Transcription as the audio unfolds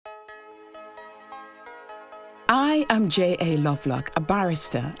I am J.A. Lovelock, a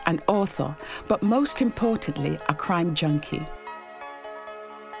barrister, an author, but most importantly, a crime junkie.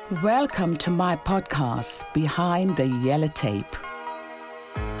 Welcome to my podcast, Behind the Yellow Tape.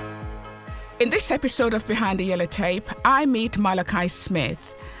 In this episode of Behind the Yellow Tape, I meet Malachi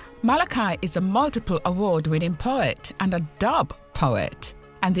Smith. Malachi is a multiple award-winning poet and a dub poet,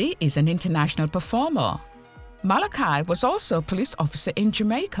 and he is an international performer. Malachi was also a police officer in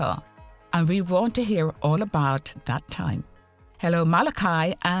Jamaica, and we want to hear all about that time. Hello,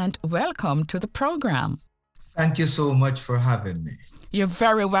 Malachi, and welcome to the program. Thank you so much for having me. You're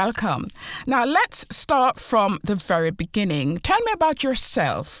very welcome. Now, let's start from the very beginning. Tell me about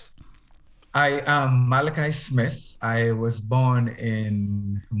yourself. I am Malachi Smith. I was born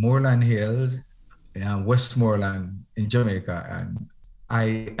in Moreland Hill, Westmoreland in Jamaica, and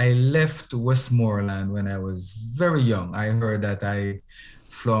I left Westmoreland when I was very young. I heard that I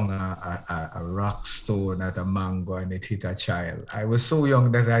flung a rock stone at a mango and it hit a child. I was so young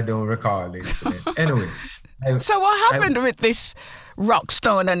that I don't recall it. Anyway. So what happened with this rock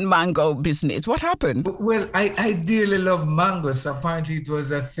stone and mango business? What happened? Well, I dearly love mangoes. Apparently it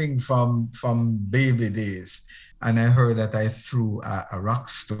was a thing from baby days. And I heard that I threw a rock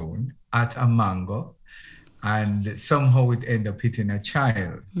stone at a mango and somehow it ended up hitting a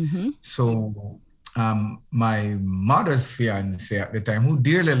child. Mm-hmm. So my mother's fiance at the time, who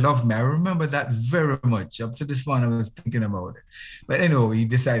dearly loved me, I remember that very much. Up to this morning, I was thinking about it. But anyway, he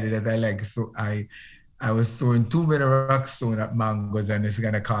decided that I was throwing too many rock stones at mangoes and it's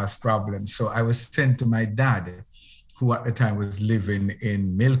going to cause problems. So I was sent to my dad, who at the time was living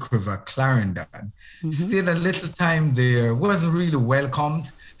in Milk River, Clarendon. Mm-hmm. Stayed a little time there, wasn't really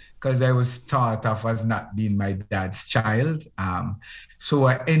welcomed because I was thought of as not being my dad's child. So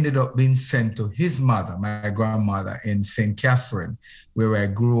I ended up being sent to his mother, my grandmother, in St. Catherine, where I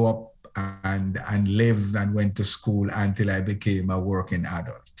grew up and lived and went to school until I became a working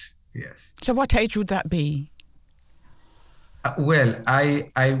adult. Yes. So what age would that be? Well,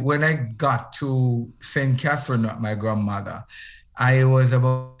 I when I got to St. Catherine with my grandmother, I was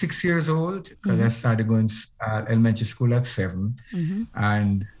about 6 years old because I started going to elementary school at 7. Mm-hmm.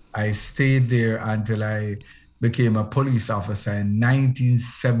 And I stayed there until I became a police officer in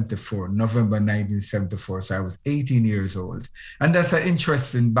 1974, November 1974. So I was 18 years old. And that's an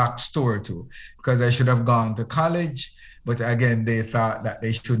interesting backstory too, because I should have gone to college. But again, they thought that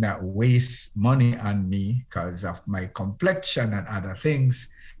they should not waste money on me because of my complexion and other things.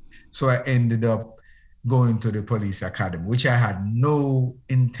 So I ended up going to the police academy, which I had no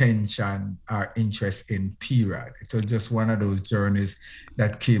intention or interest in, period. It was just one of those journeys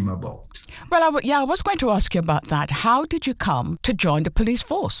that came about. Well, I was going to ask you about that. How did you come to join the police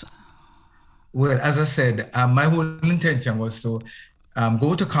force? Well, as I said, my whole intention was to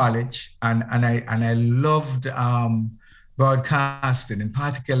go to college, and I loved broadcasting, in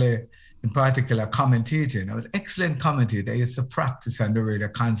particular commentating. I was an excellent commentator. I used to practice on the radio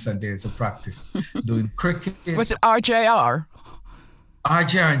constantly. I used to practice doing cricket. Was it RJR?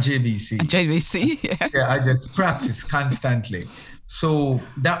 RJR and JBC. And JBC, yeah. Yeah, I just practiced constantly. So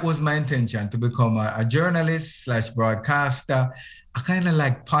that was my intention, to become a journalist / broadcaster. I kind of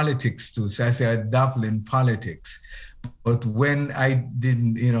like politics too. So I say I dabble in politics. But when I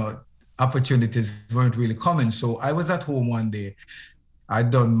didn't, opportunities weren't really coming. So I was at home one day.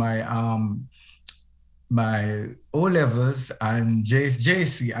 I'd done my my O-levels and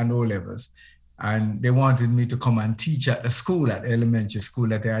JC and O-levels. And they wanted me to come and teach at the school, at the elementary school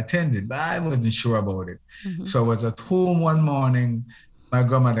that I attended, but I wasn't sure about it. Mm-hmm. So I was at home one morning. My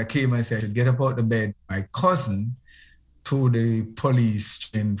grandmother came and said, I should get up out of bed. My cousin to the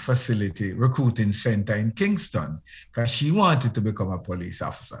police facility recruiting center in Kingston because she wanted to become a police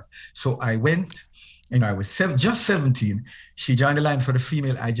officer. So I went, I was just 17. She joined the line for the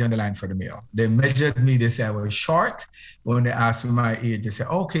female, I joined the line for the male. They measured me, they said I was short. When they asked me my age, they said,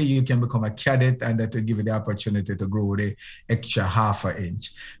 okay, you can become a cadet and that will give you the opportunity to grow the extra half an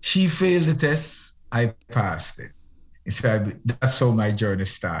inch. She failed the test, I passed it. So that's how my journey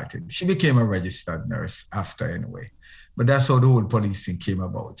started. She became a registered nurse after anyway. But that's how the whole policing came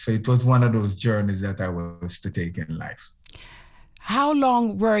about. So it was one of those journeys that I was to take in life. How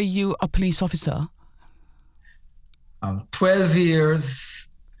long were you a police officer? 12 years,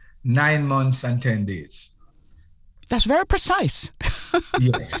 9 months, and 10 days. That's very precise.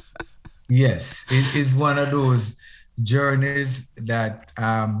 Yes. It is one of those journeys that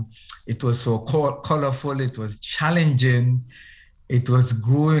it was so colorful, it was challenging, it was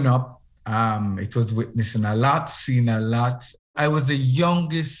growing up. It was witnessing a lot, seeing a lot, I was the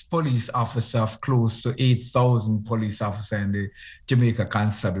youngest police officer of close to 8,000 police officers in the Jamaica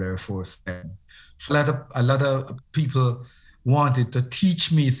Constabulary Force. So a lot of people wanted to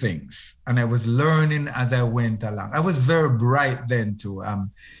teach me things, and I was learning as I went along. I was very bright then too.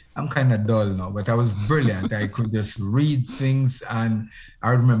 I'm kind of dull now, but I was brilliant. I could just read things, and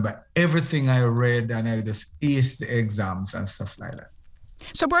I remember everything I read, and I just aced the exams and stuff like that.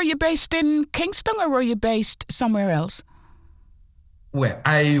 So were you based in Kingston or were you based somewhere else? Well,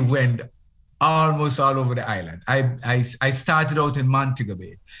 I went almost all over the island. I started out in Montego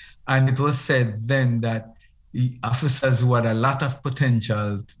Bay, and it was said then that the officers who had a lot of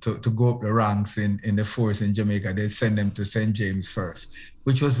potential to go up the ranks in the force in Jamaica, they send them to St. James first,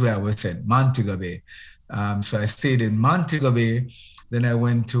 which was where I was sent, Montego Bay. So I stayed in Montego Bay. Then I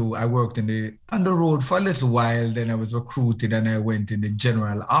worked on the road for a little while. Then I was recruited and I went in the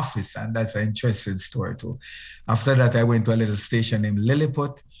general office. And that's an interesting story too. After that, I went to a little station named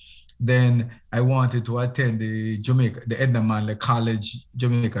Lilliput. Then I wanted to attend the Edna Manley College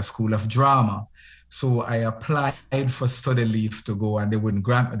Jamaica School of Drama. So I applied for study leave to go, and they wouldn't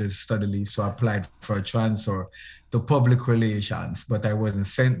grant me the study leave. So I applied for a transfer to public relations, but I wasn't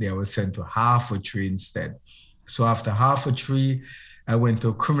sent there. I was sent to Harford instead. So after Harford, I went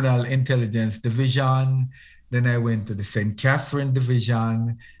to Criminal Intelligence Division. Then I went to the St. Catherine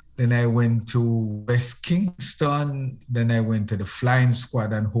Division. Then I went to West Kingston. Then I went to the Flying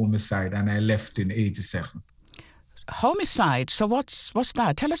Squad and Homicide, and I left in 87. Homicide. So what's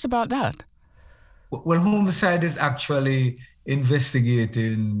that? Tell us about that. Well, Homicide is actually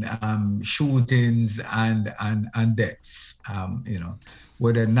investigating shootings and deaths,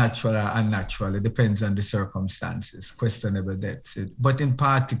 whether natural or unnatural. It depends on the circumstances, questionable deaths. But in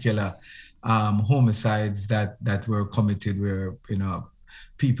particular, homicides that were committed where,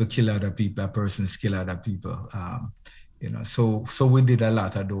 people kill other people, persons kill other people. So we did a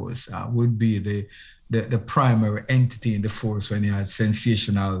lot of those. Would be the primary entity in the force when you had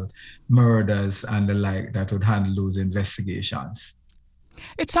sensational murders and the like that would handle those investigations.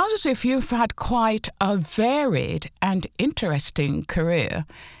 It sounds as if you've had quite a varied and interesting career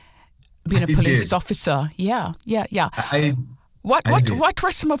being a police officer. Yeah. What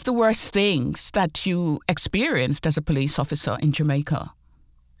were some of the worst things that you experienced as a police officer in Jamaica?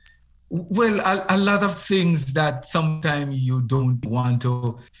 Well, a lot of things that sometimes you don't want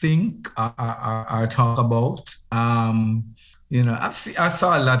to think or talk about. I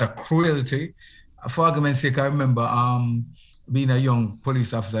saw a lot of cruelty. For argument's sake, I remember being a young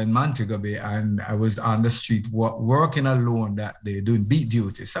police officer in Montego Bay, and I was on the street working alone that day doing beat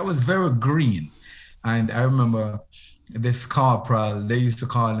duties. I was very green. And I remember this corporal, they used to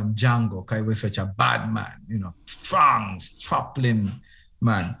call him Django, because he was such a bad man, strong, strapping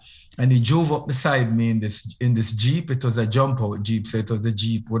man. And he drove up beside me in this Jeep. It was a jump out Jeep, so it was a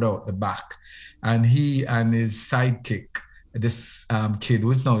Jeep without the back. And he and his sidekick, this kid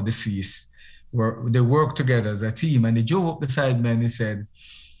who's now deceased, they worked together as a team. And he drove up beside me and he said,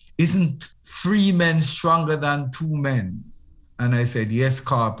 "Isn't 3 men stronger than 2 men?" And I said, "Yes,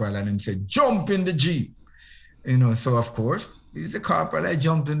 corporal." And he said, "Jump in the Jeep." So of course, he's the corporal. I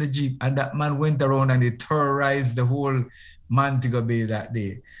jumped in the Jeep, and that man went around and he terrorized the whole Montego Bay that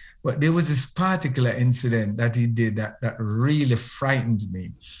day. But there was this particular incident that he did that really frightened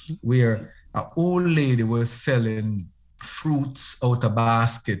me, where an old lady was selling fruits out a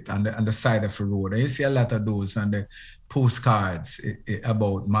basket on the side of the road. And you see a lot of those on the postcards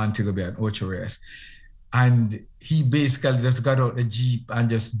about Montego Bay and Ocho-Rios. And he basically just got out the Jeep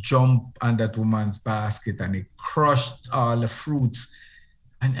and just jumped on that woman's basket, and he crushed all the fruits.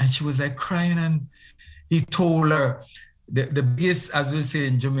 And she was like crying, and he told her the biggest, as we say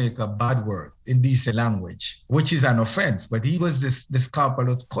in Jamaica, bad word in decent language, which is an offense. But he was this corporal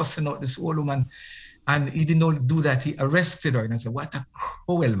was cussing out this old woman, and he did not do that. He arrested her, and I said, "What a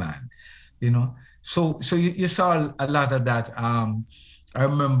cruel man," So you saw a lot of that. I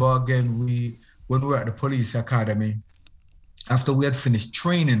remember again when we were at the police academy. After we had finished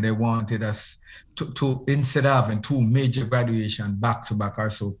training, they wanted us to instead of having 2 major graduations back to back or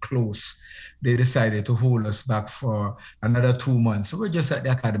so close, they decided to hold us back for another 2 months. So we're just at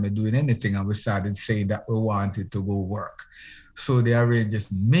the academy doing anything, and we started saying that we wanted to go work. So they arranged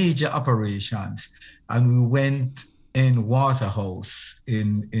this major operations, and we went in Waterhouse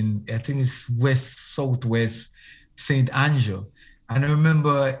in I think it's southwest St. Angelo. And I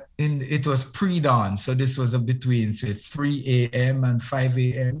remember it was pre-dawn, so this was between, say, 3 a.m. and 5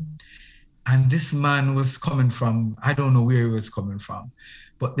 a.m. And this man was coming from, I don't know where he was coming from,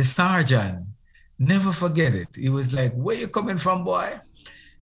 but the sergeant, never forget it. He was like, "Where you coming from, boy?"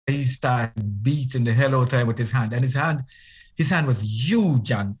 He started beating the hell out of him with his hand. And his hand, His hand was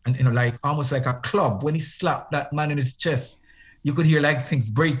huge and like almost like a club. When he slapped that man in his chest, you could hear like things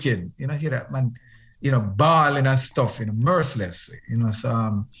breaking. Hear that man, bawling and stuff, mercilessly.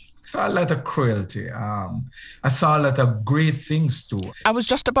 Saw a lot of cruelty. I saw a lot of great things too. I was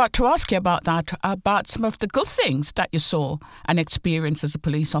just about to ask you about that, about some of the good things that you saw and experienced as a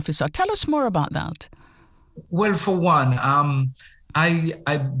police officer. Tell us more about that. Well, for one,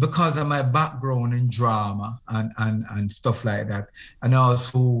 I because of my background in drama and stuff like that, and I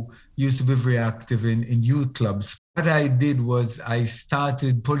also used to be very active in youth clubs. What I did was I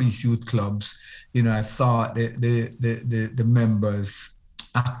started police youth clubs. I thought the members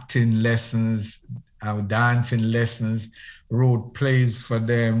acting lessons, our dancing lessons, wrote plays for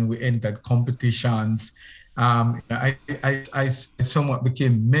them. We entered competitions. I somewhat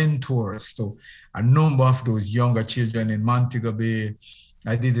became mentors to a number of those younger children in Montego Bay.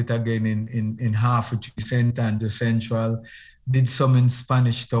 I did it again in Hartford Center and the Central, did some in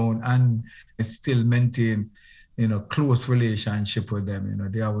Spanish Town, and I still maintain, close relationship with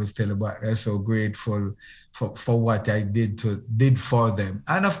them. They always tell about they're so grateful for what I did for them.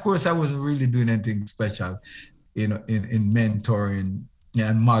 And of course, I wasn't really doing anything special, in mentoring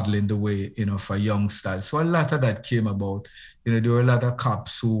and modeling the way, for youngsters. So a lot of that came about. There were a lot of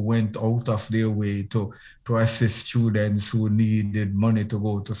cops who went out of their way to assist students who needed money to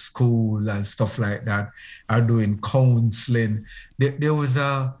go to school and stuff like that, are doing counseling. There was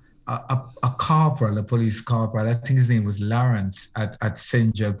a corporal, a police corporal, I think his name was Lawrence at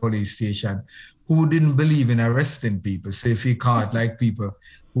St. Joe Police Station, who didn't believe in arresting people. So if he caught like people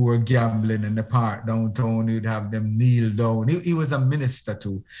who were gambling in the park downtown, he'd have them kneel down. He was a minister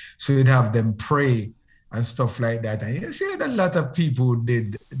too. So he'd have them pray and stuff like that. And you see a lot of people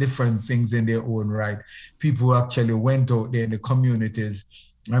did different things in their own right. People who actually went out there in the communities.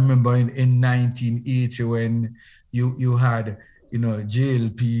 I remember in 1980 when you had,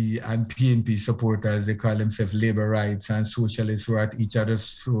 JLP and PNP supporters, they call themselves labor rights and socialists, were at each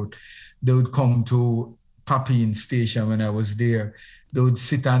other's throat. They would come to Papine Station when I was there. They would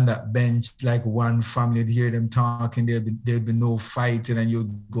sit on that bench like one family. You'd hear them talking. There'd be no fighting, and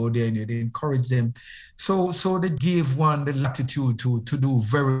you'd go there and you'd encourage them. So they gave one the latitude to do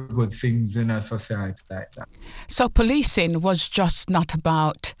very good things in a society like that. So policing was just not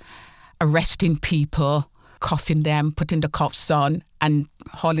about arresting people, cuffing them, putting the cuffs on and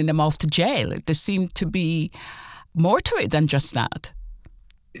hauling them off to jail. There seemed to be more to it than just that.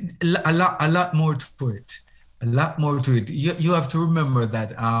 A lot more to it. A lot more to it. You have to remember that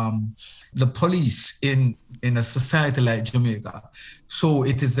the police in a society like Jamaica, so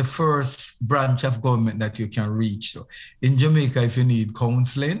it is the first branch of government that you can reach. So in Jamaica, if you need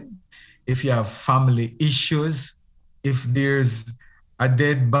counseling, if you have family issues, if there's a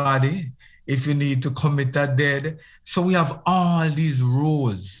dead body, if you need to commit a dead. So we have all these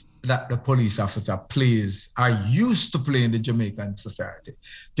roles that the police officer plays, are used to play in the Jamaican society.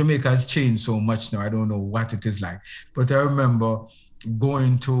 Jamaica has changed so much now, I don't know what it is like. But I remember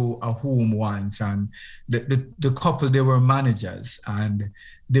going to a home once, and the couple, they were managers, and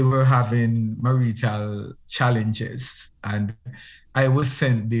they were having marital challenges. And I was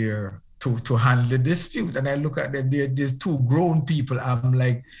sent there to handle the dispute. And I look at them, there's two grown people, I'm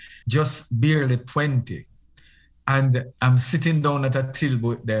like just barely 20. And I'm sitting down at a table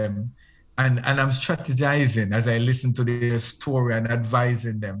with them, and I'm strategizing as I listen to their story and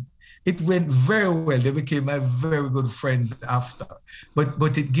advising them. It went very well. They became my very good friends after.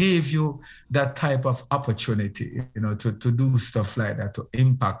 But it gave you that type of opportunity, to do stuff like that, to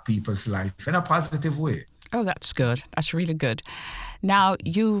impact people's life in a positive way. Oh, that's good. That's really good. Now,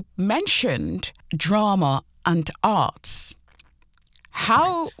 you mentioned drama and arts.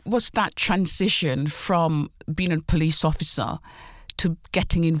 How was that transition from being a police officer to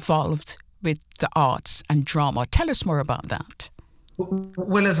getting involved with the arts and drama? Tell us more about that.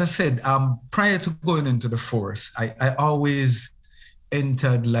 Well, as I said, prior to going into the force, I always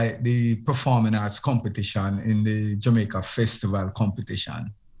entered like the performing arts competition in the Jamaica Festival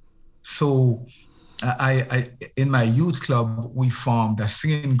competition. So I in my youth club, we formed a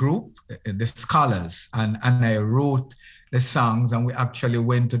singing group, the Scholars, and I wrote the songs, and we actually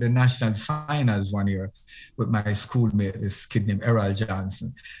went to the national finals one year with my schoolmate, this kid named Errol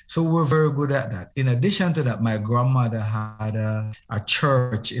Johnson. So we're very good at that. In addition to that, my grandmother had a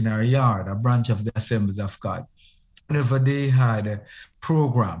church in her yard, a branch of the Assemblies of God. Whenever they had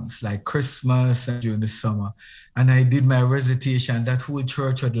programs like Christmas and during the summer, and I did my recitation, that whole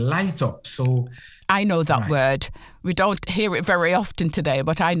church would light up. So I know that word. We don't hear it very often today,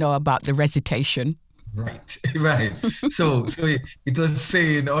 but I know about the recitation. Right. So it was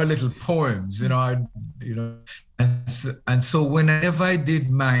saying our little poems, and And so whenever I did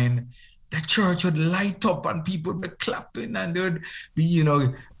mine, the church would light up and people would be clapping and they would be,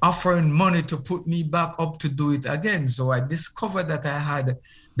 offering money to put me back up to do it again. So I discovered that I had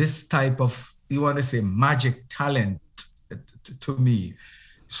this type of, you want to say, magic talent to me.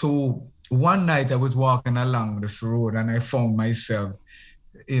 So one night I was walking along this road and I found myself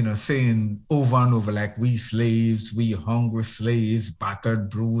saying over and over, like, we slaves, we hungry slaves, battered,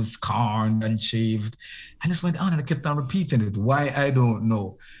 bruised, scorned, and shaved. And this went on and I kept on repeating it. Why, I don't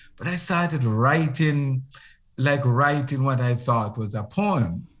know. But I started writing what I thought was a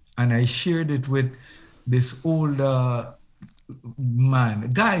poem. And I shared it with this older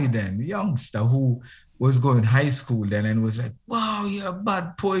guy then, youngster who was going high school then and was like, wow, you're a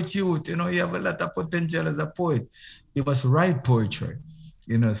bad poet, youth. You have a lot of potential as a poet. You must write poetry.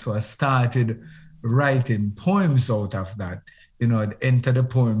 So I started writing poems out of that. I'd enter the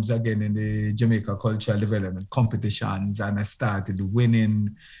poems again in the Jamaica Cultural Development competitions and I started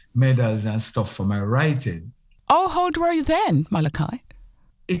winning medals and stuff for my writing. Oh, how old were you then, Malachi?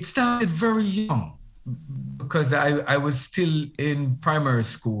 It started very young because I was still in primary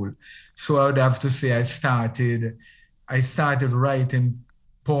school. So I would have to say I started writing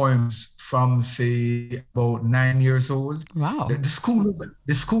poems from, say, about 9 years old. Wow. The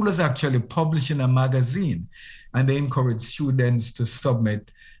school was actually publishing a magazine and they encouraged students to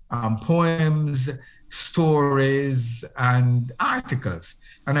submit poems, stories, and articles.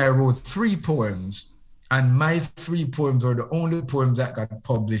 And I wrote 3 poems. And my 3 poems were the only poems that got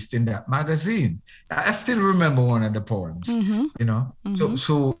published in that magazine. I still remember one of the poems, Mm-hmm.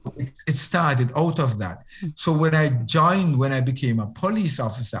 So it started out of that. Mm-hmm. So when I became a police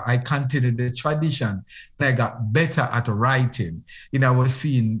officer, I continued the tradition and I got better at writing. I was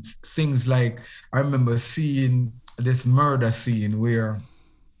seeing things like, I remember seeing this murder scene where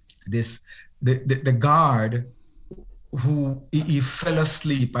the guard, who he fell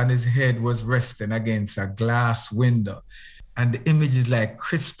asleep and his head was resting against a glass window. And the image is like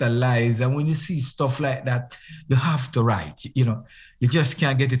crystallized. And when you see stuff like that, you have to write, you just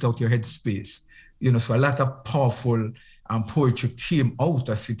can't get it out your head space. So a lot of powerful poetry came out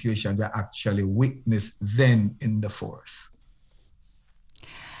of situations I actually witnessed then in the force.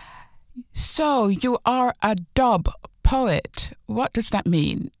 So you are a dub poet. What does that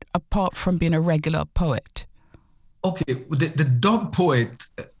mean, apart from being a regular poet? Okay, the dub poet,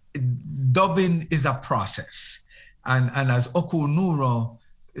 dubbing is a process. And as Okunuro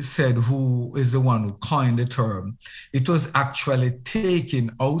said, who is the one who coined the term, it was actually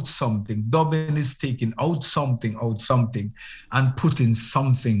taking out something. Dubbing is taking out something, and putting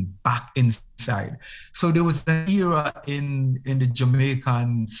something back inside. So there was an era in the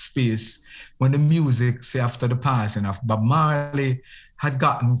Jamaican space when the music, say after the passing of Bob Marley, had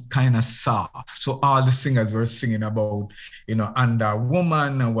gotten kind of soft. So all the singers were singing about, and a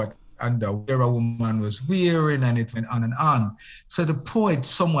woman and what underwear a woman was wearing, and it went on and on. So the poet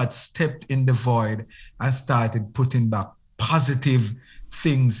somewhat stepped in the void and started putting back positive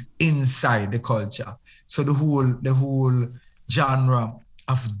things inside the culture. So the whole genre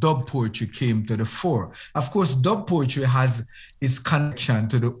of dub poetry came to the fore. Of course, dub poetry has its connection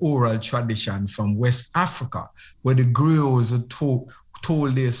to the oral tradition from West Africa, where the griots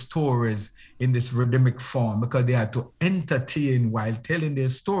told their stories in this rhythmic form because they had to entertain while telling their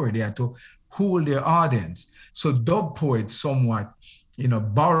story. They had to hold their audience. So dub poets somewhat,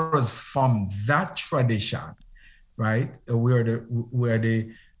 borrows from that tradition, right? We're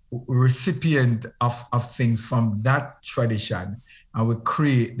the recipient of things from that tradition. And we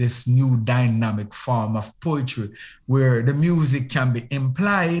create this new dynamic form of poetry where the music can be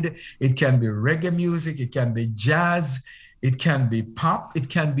implied. It can be reggae music. It can be jazz. It can be pop. It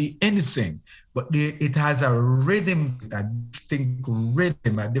can be anything. But it has a rhythm, a distinct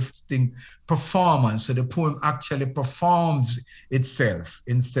rhythm, a distinct performance. So the poem actually performs itself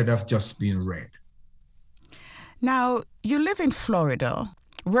instead of just being read. Now, you live in Florida.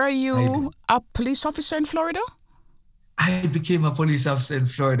 Were you a police officer in Florida? I became a police officer in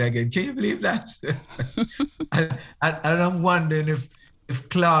Florida again. Can you believe that? and I'm wondering if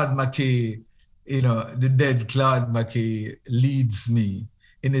Claude McKay, the dead Claude McKay, leads me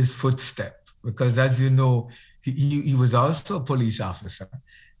in his footsteps. Because as you know, he was also a police officer.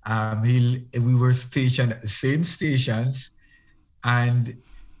 We were stationed at the same stations, and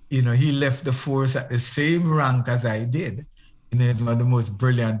he left the force at the same rank as I did. He's one of the most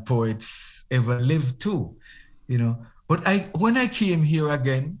brilliant poets ever lived too. But when I came here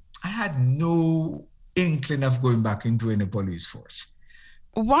again, I had no inkling of going back into any police force.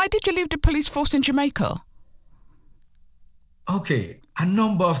 Why did you leave the police force in Jamaica? Okay, a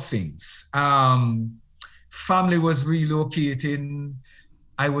number of things. family was relocating.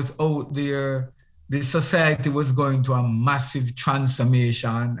 I was out there. The society was going to a massive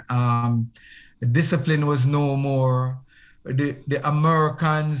transformation. Discipline was no more. The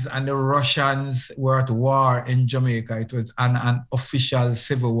Americans and the Russians were at war in Jamaica. It was an official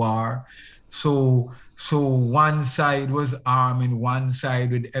civil war. So one side was arming one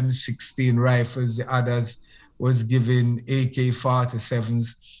side with M16 rifles, the others was given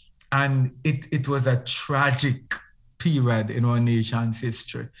AK-47s. And it was a tragic period in our nation's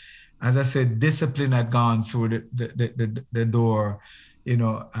history. As I said, discipline had gone through the door, and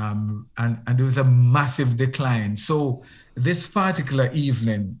there was a massive decline. So this particular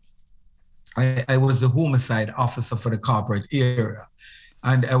evening, I was the homicide officer for the corporate area,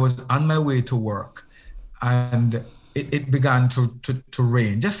 and I was on my way to work, and it began to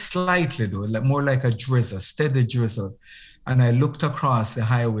rain, just slightly though, more like a drizzle, steady drizzle. And I looked across the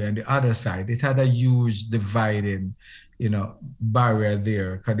highway on the other side. It had a huge dividing, barrier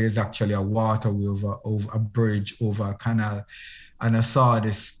there, because there's actually a waterway over a bridge, over a canal. And I saw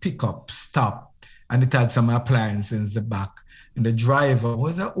this pickup stop, and it had some appliances in the back. And the driver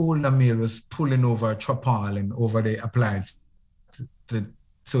was an older male, was pulling over a tarpaulin over the appliance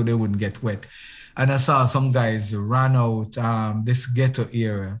so they wouldn't get wet. And I saw some guys run out this ghetto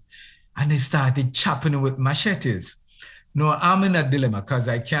area, and they started chopping with machetes. No, I'm in a dilemma because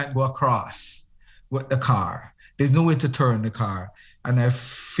I can't go across with the car. There's no way to turn the car. And I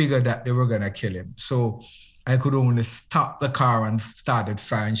figured that they were going to kill him. So I could only stop the car and started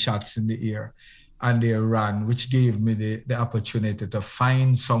firing shots in the air. And they ran, which gave me the opportunity to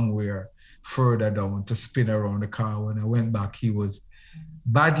find somewhere further down to spin around the car. When I went back, he was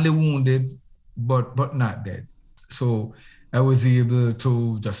badly wounded, but not dead. So I was able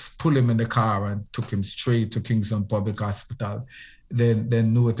to just pull him in the car and took him straight to Kingston Public Hospital,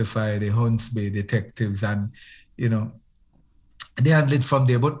 then notify the Hunts Bay detectives, and, they handled it from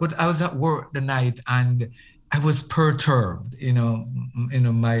there. But I was at work the night and I was perturbed,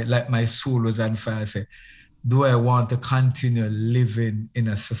 my soul was on fire. I said, do I want to continue living in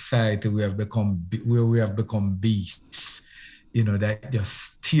a society where we have become beasts, that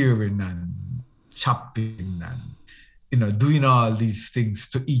just tearing and chopping and, doing all these things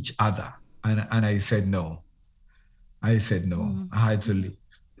to each other? And I said no. I said no. Mm-hmm. I had to leave.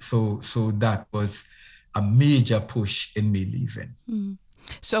 So that was a major push in me leaving. Mm.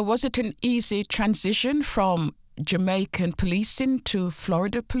 So was it an easy transition from Jamaican policing to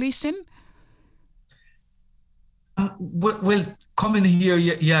Florida policing? Well, coming here,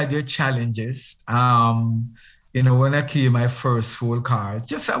 yeah, there are challenges. When I came, my first full car,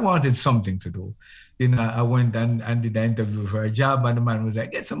 I wanted something to do. I went and did an interview for a job, and the man was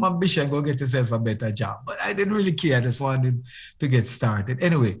like, get some ambition, go get yourself a better job. But I didn't really care. I just wanted to get started.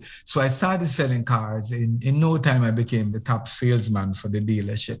 Anyway, so I started selling cars. In no time, I became the top salesman for the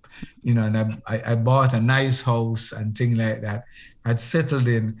dealership. And I bought a nice house and things like that. I'd settled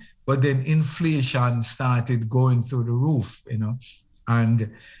in, but then inflation started going through the roof,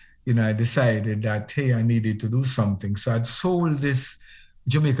 and I decided that, hey, I needed to do something. So I'd sold this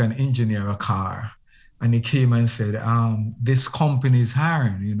Jamaican engineer a car, and he came and said, this company is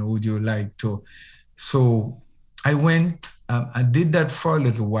hiring, would you like to? So I went, I did that for a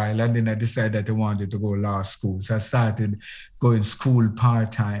little while, and then I decided that I wanted to go law school. So I started going school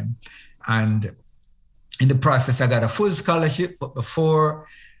part-time. And in the process, I got a full scholarship, but before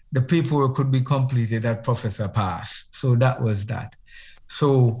the paperwork could be completed, that professor passed. So that was that.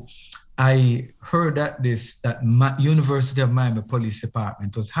 So I heard that University of Miami Police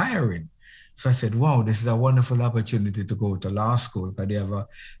Department was hiring. So I said, wow, this is a wonderful opportunity to go to law school, because they have a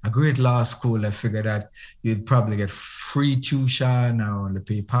great law school. I figured that you'd probably get free tuition or only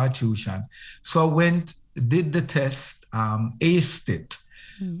pay part tuition. So I went, did the test, aced it.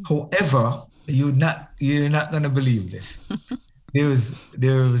 Mm. However, you're not going to believe this. There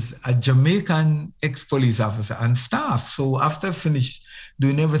was a Jamaican ex-police officer on staff. So after I finished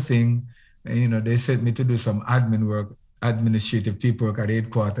doing everything, they sent me to do some administrative paperwork at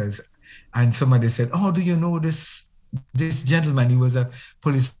headquarters. And somebody said, oh, do you know this gentleman? He was a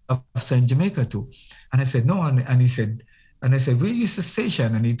police officer in Jamaica too. And I said, no. And he said, where you used to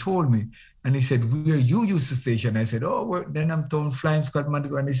station? And he told me. And he said, where you used to station? I said, oh, then I'm told Flying Squad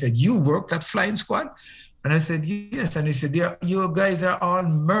Montego. And he said, you worked at Flying Squad? And I said, yes. And he said, you guys are all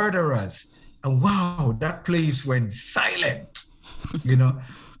murderers. And wow, that place went silent.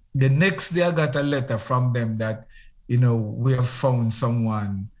 The next day I got a letter from them that, we have found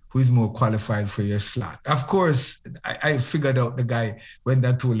someone who is more qualified for your slot. Of course, I figured out the guy when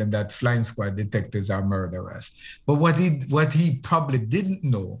I told him that Flying Squad detectives are murderers. But what he probably didn't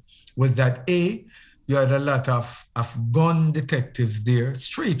know was that A, you had a lot of gun detectives there,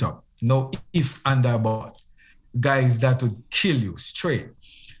 straight up. No if and a but. Guys that would kill you straight.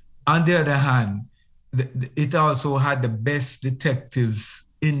 On the other hand, it also had the best detectives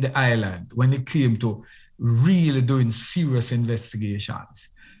in the island when it came to really doing serious investigations.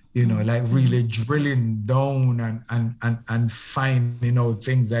 Like really drilling down and finding out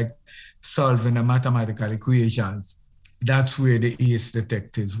things like solving the mathematical equations. That's where the ace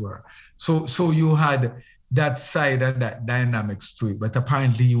detectives were. So you had that side and that dynamics to it, but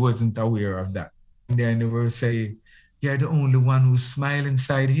apparently he wasn't aware of that. And then they were saying, you're the only one who's smiling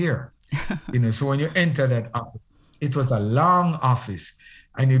inside here. So when you enter that office, it was a long office,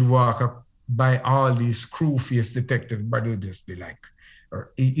 and you'd walk up by all these screw-faced detectives, but it would just be like,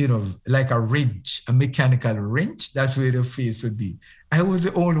 like a wrench, a mechanical wrench. That's where the face would be. I was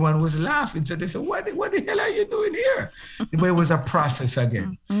the only one who was laughing. So they said, what the hell are you doing here? But it was a process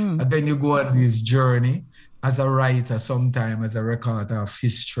again. And then you go on this journey as a writer, sometime as a recorder of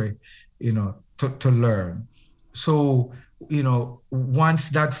history, to learn. So, once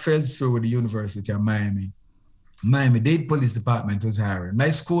that fell through with the University of Miami-Dade Police Department was hiring. My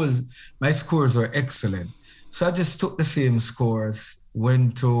scores were excellent. So I just took the same scores,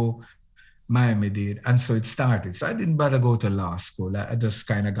 went to Miami-Dade, and so it started. So I didn't bother go to law school. I just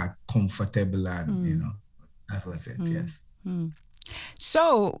kind of got comfortable and, that was it, yes.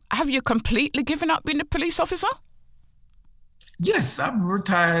 So have you completely given up being a police officer? Yes, I'm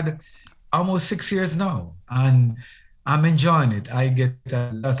retired almost 6 years now, and I'm enjoying it. I get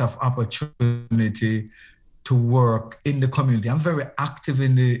a lot of opportunity to work in the community. I'm very active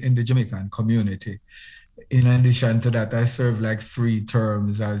in the Jamaican community. In addition to that, I served like 3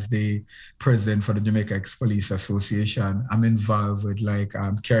 terms as the president for the Jamaica Ex-Police Association. I'm involved with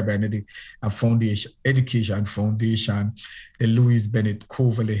Caribbean Foundation, Education Foundation, the Louis Bennett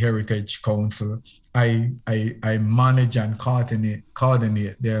Coverley Heritage Council. I manage and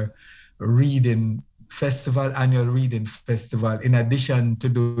coordinate their annual reading festival, in addition to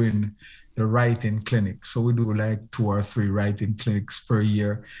doing the writing clinic. So we do like 2 or 3 writing clinics per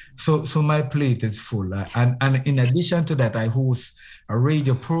year. So my plate is full. And in addition to that, I host a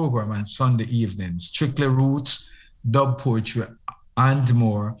radio program on Sunday evenings, Strictly Roots, dub poetry, and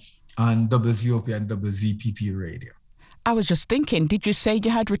more on WZOP and WZPP radio. I was just thinking, did you say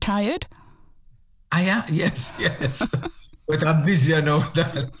you had retired? I am, yes. But I'm busier now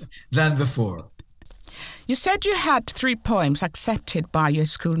than before. You said you had 3 poems accepted by your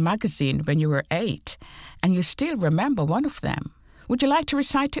school magazine when you were 8, and you still remember one of them. Would you like to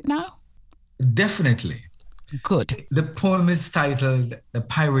recite it now? Definitely. Good. The poem is titled The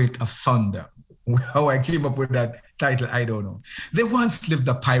Pirate of Sunder. How I came up with that title, I don't know. There once lived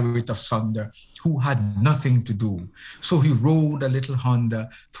a pirate of Sunder who had nothing to do. So he rode a little Honda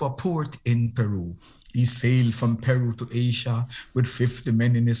to a port in Peru. He sailed from Peru to Asia with 50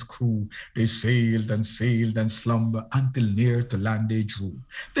 men in his crew. They sailed and slumber until near to land they drew.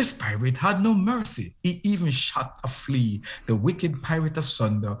 This pirate had no mercy. He even shot a flea, the wicked pirate of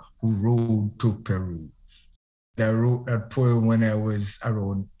Sunder who rode to Peru. I wrote that poem when I was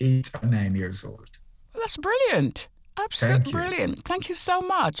around 8 or 9 years old. That's brilliant. Absolutely brilliant. Thank you so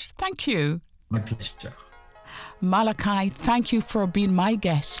much. Thank you. My pleasure. Malachi, thank you for being my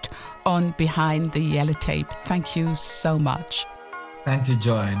guest on Behind the Yellow Tape. Thank you so much. Thank you,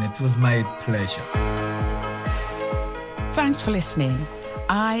 Joanne. It was my pleasure. Thanks for listening.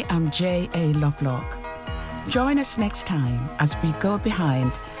 I am J.A. Lovelock. Join us next time as we go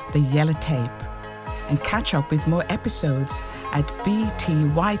behind the yellow tape and catch up with more episodes at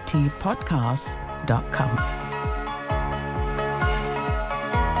btytpodcasts.com.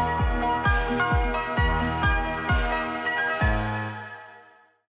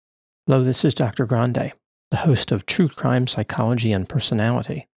 Hello, this is Dr. Grande, the host of True Crime Psychology and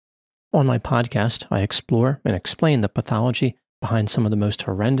Personality. On my podcast, I explore and explain the pathology behind some of the most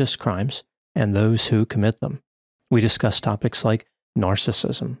horrendous crimes and those who commit them. We discuss topics like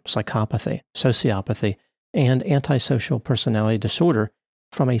narcissism, psychopathy, sociopathy, and antisocial personality disorder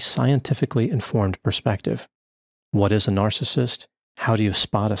from a scientifically informed perspective. What is a narcissist? How do you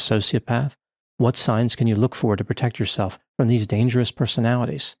spot a sociopath? What signs can you look for to protect yourself from these dangerous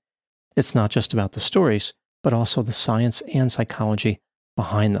personalities? It's not just about the stories, but also the science and psychology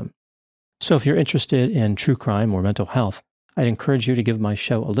behind them. So if you're interested in true crime or mental health, I'd encourage you to give my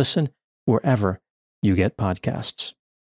show a listen wherever you get podcasts.